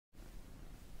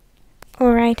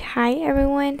Alright, hi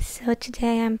everyone. So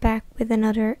today I'm back with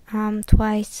another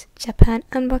Twice Japan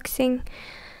unboxing.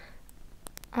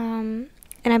 And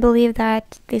I believe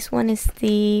that this one is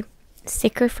the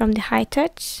sticker from the High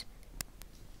Touch.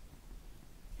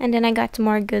 And then I got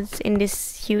more goods in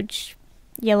this huge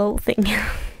yellow thing.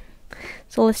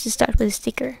 So let's just start with the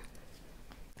sticker.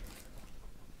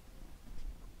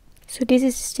 So this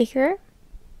is the sticker.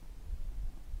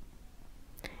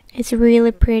 It's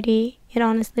really pretty. It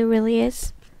honestly really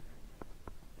is.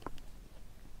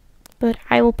 But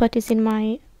I will put this in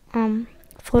my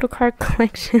photo card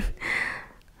collection.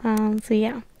 So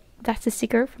yeah, that's the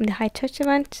sticker from the High Touch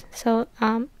event. So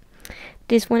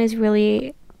this one is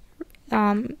really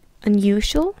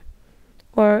unusual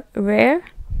or rare.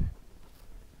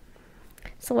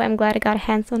 So I'm glad I got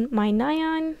hands on my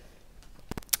Nyan.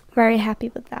 Very happy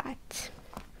with that.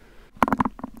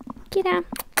 Kira.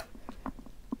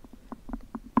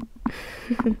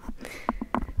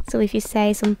 So if you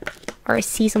say some or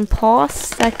see some paws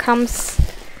that comes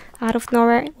out of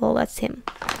nowhere, well, that's him.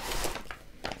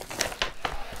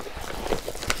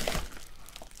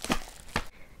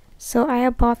 So I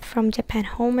have bought from Japan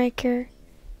Homemaker.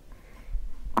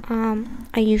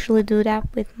 I usually do that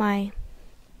with my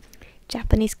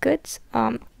Japanese goods.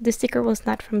 The sticker was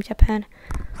not from Japan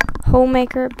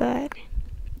Homemaker, but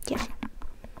yeah.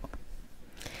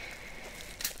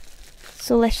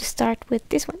 So let's just start with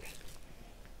this one.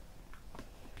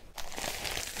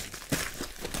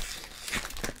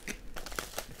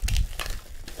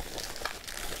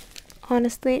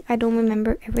 Honestly, I don't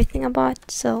remember everything about,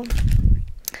 so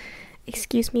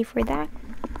excuse me for that.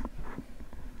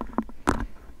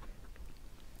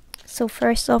 So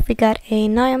first off, we got a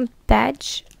Nyan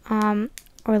badge,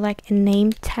 or like a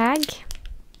name tag.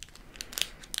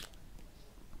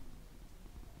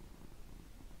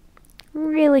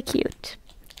 Really cute.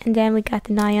 And then we got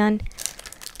the Nyan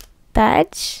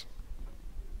badge.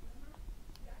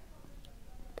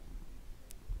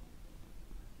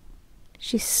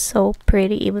 She's so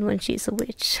pretty even when she's a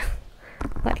witch.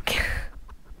 Like,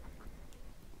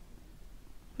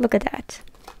 look at that.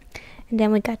 And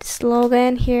then we got the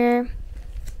slogan here.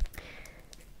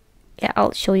 Yeah,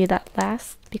 I'll show you that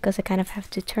last because I kind of have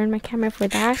to turn my camera for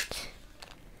that.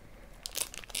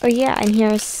 Oh yeah, and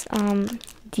here's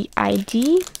the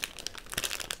ID.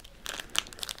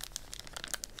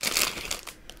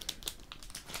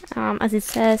 As it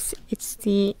says, it's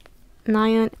the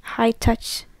Nyan High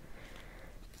Touch.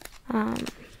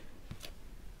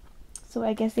 So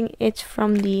I'm guessing it's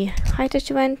from the High Touch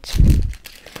event.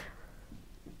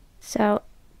 So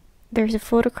there's a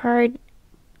photo card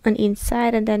on the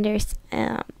inside, and then there's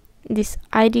this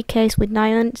ID case with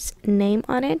Nyan's name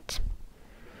on it,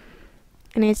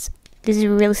 and this is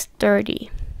really sturdy.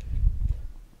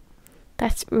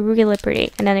 That's really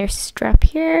pretty. And then there's a strap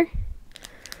here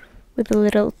with a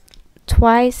little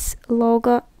Twice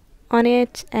logo on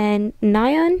it and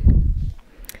Nyan.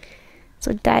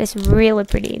 So that is really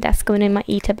pretty. That's going in my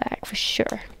Ita bag for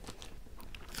sure.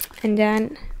 And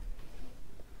then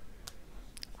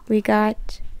we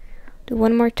got the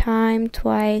One More Time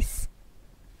Twice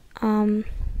keychain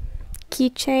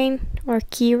or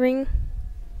keyring.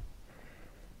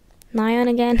 Nyan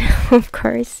again, of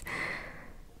course.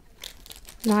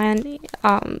 Nyan,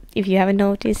 if you haven't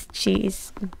noticed,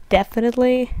 she's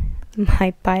definitely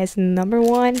my bias number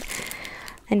one.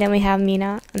 And then we have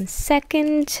Mina on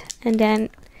second, and then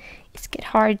it's Get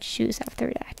Hard Shoes after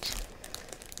that.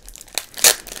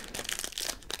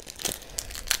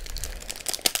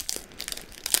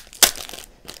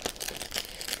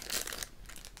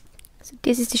 So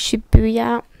this is the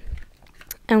Shibuya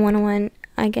and 101,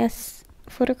 I guess,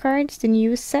 photo cards, the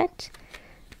new set.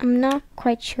 I'm not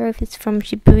quite sure if it's from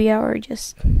Shibuya or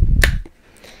just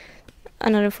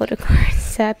another photo card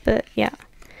set, but yeah.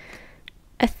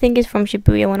 I think it's from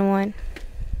Shibuya 101.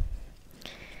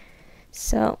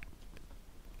 So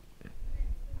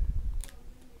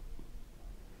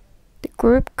the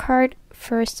group card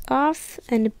first off,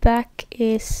 and the back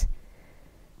is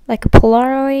like a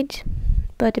Polaroid,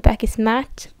 but the back is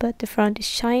matte, but the front is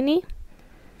shiny.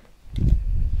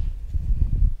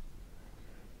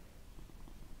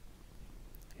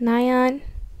 Nyan,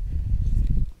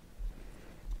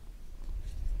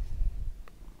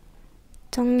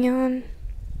 Dongyeon,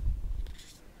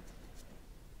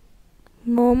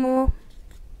 Momo,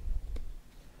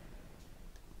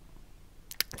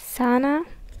 Sana,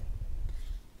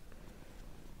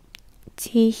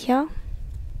 Jihyo,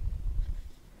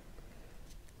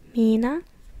 Mina,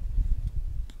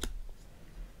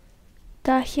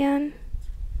 Dahyun,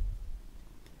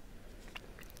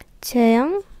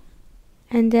 Jaeyoung,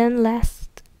 and then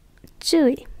last,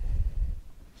 Jui.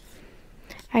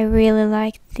 I really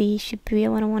like the Shibuya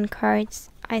 101 cards.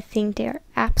 I think they are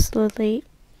absolutely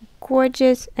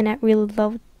gorgeous, and I really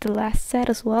love the last set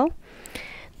as well.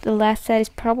 The last set is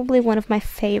probably one of my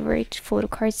favorite photo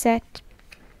card set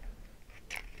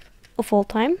of all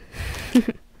time.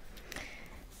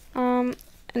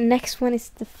 Next one is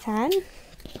the fan,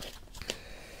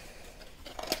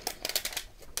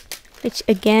 which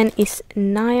again is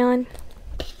Nyan.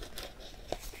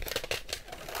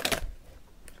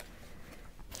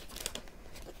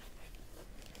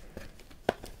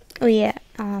 Oh yeah,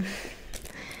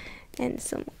 and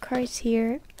some cards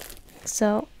here.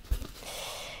 So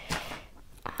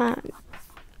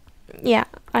yeah,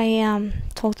 I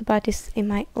talked about this in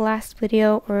my last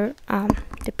video, or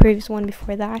the previous one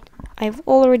before that. I've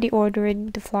already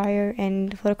ordered the flyer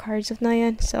and the photo cards of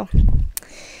Nyan, so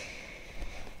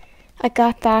I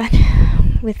got that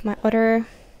with my other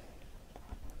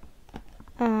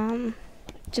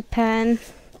Japan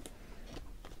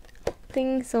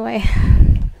thing, so I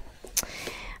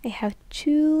have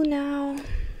two now,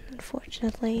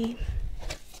 unfortunately,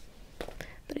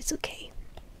 but it's okay.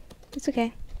 It's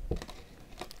okay.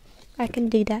 I can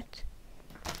do that.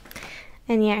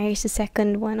 And yeah, here's the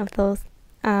second one of those,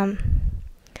 the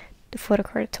photo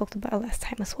card I talked about last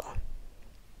time as well.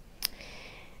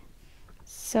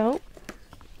 So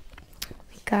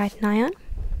we got Nyan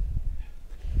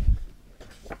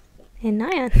and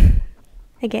Nyan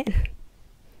again.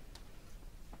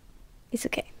 It's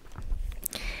okay.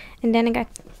 And then I got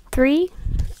 3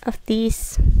 of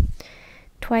these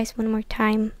Twice One More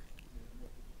Time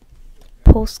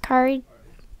postcard.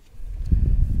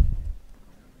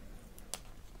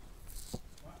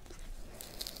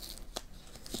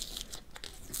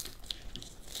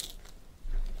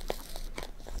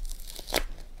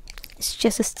 It's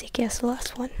just as sticky as the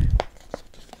last one.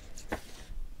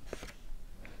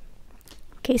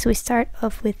 Okay, so we start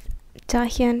off with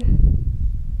Taehyun.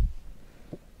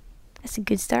 That's a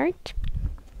good start.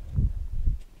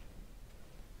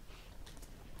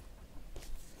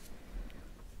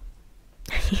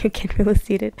 You can't really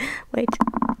see it. Wait.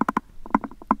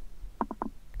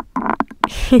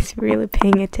 He's really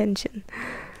paying attention.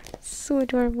 So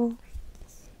adorable.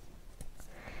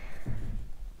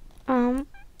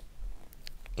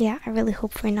 Yeah, I really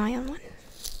hope for a Nyan one.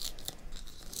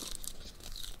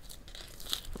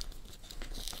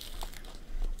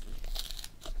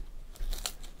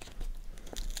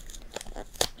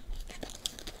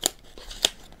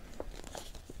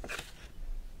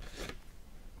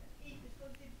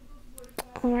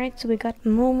 Alright, so we got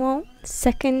Momo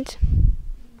second.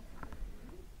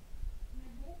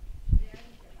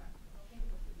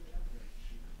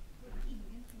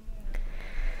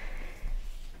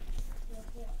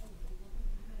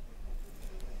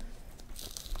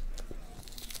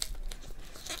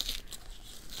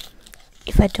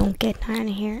 If I don't get Nyan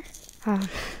here, I'm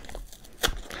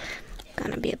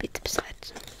gonna be a bit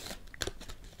upset.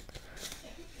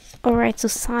 Alright, so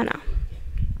Sana.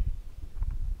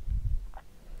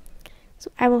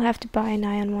 So I will have to buy a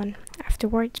Nyan one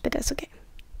afterwards, but that's okay.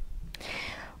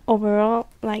 Overall,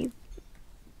 like,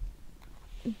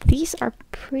 these are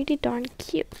pretty darn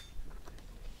cute.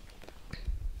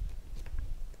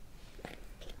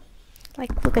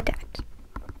 Like, look at that.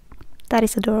 That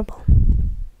is adorable.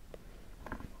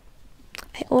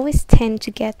 I always tend to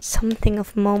get something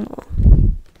of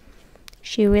Momo.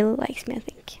 She really likes me, I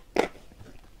think.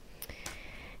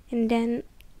 And then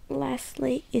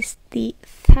lastly is the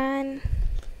fan.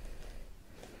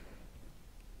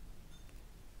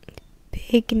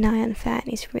 Big Nyan fan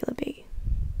is really big.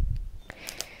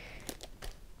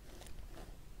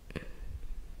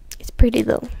 It's pretty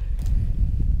though.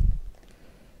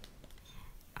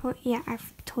 Oh yeah,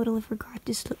 I've totally forgot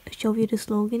to show you the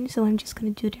slogan, so I'm just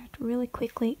gonna do that really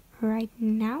quickly right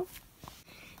now.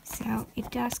 So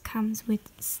it does comes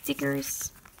with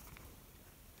stickers.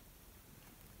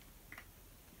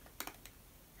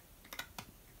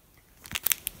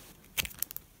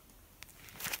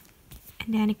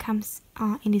 And then it comes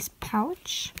in this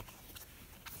pouch.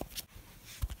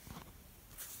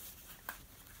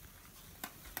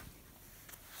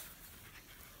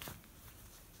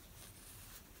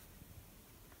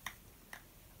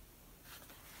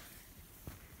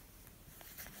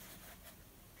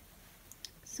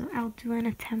 So I'll do an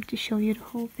attempt to show you the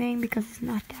whole thing because it's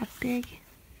not that big.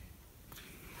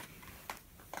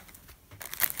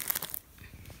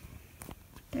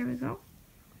 There we go.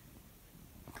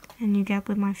 And you get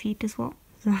with my feet as well.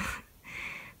 So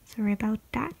sorry about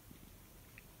that.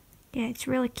 Yeah, it's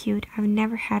really cute. I've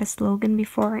never had a slogan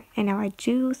before, and now I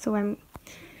do, so I'm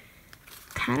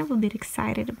kind of a bit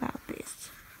excited about this.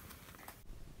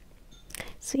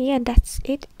 So yeah, that's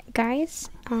it, guys.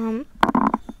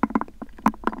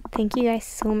 Thank you guys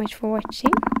so much for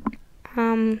watching.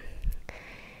 And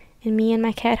me and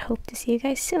my cat hope to see you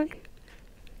guys soon.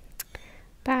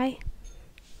 Bye.